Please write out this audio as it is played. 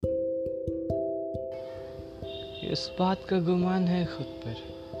किस बात का गुमान है खुद पर,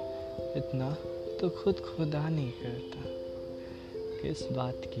 इतना तो खुद खुदा नहीं करता। किस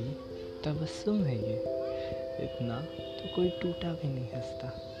बात की तबस्सुम है ये, इतना तो कोई टूटा भी नहीं हंसता।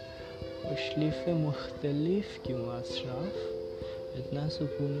 तशरीफ़ मुख्तलिफ क्यों अशराफ, इतना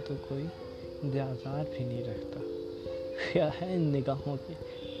सुकून तो कोई ज़्यादा भी नहीं रखता। क्या है इन निगाहों के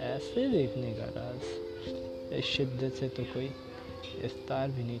ऐसे देखने का राज, इस शिद्दत से तो कोई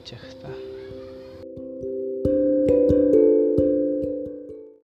इफ्तार भी नहीं चखता।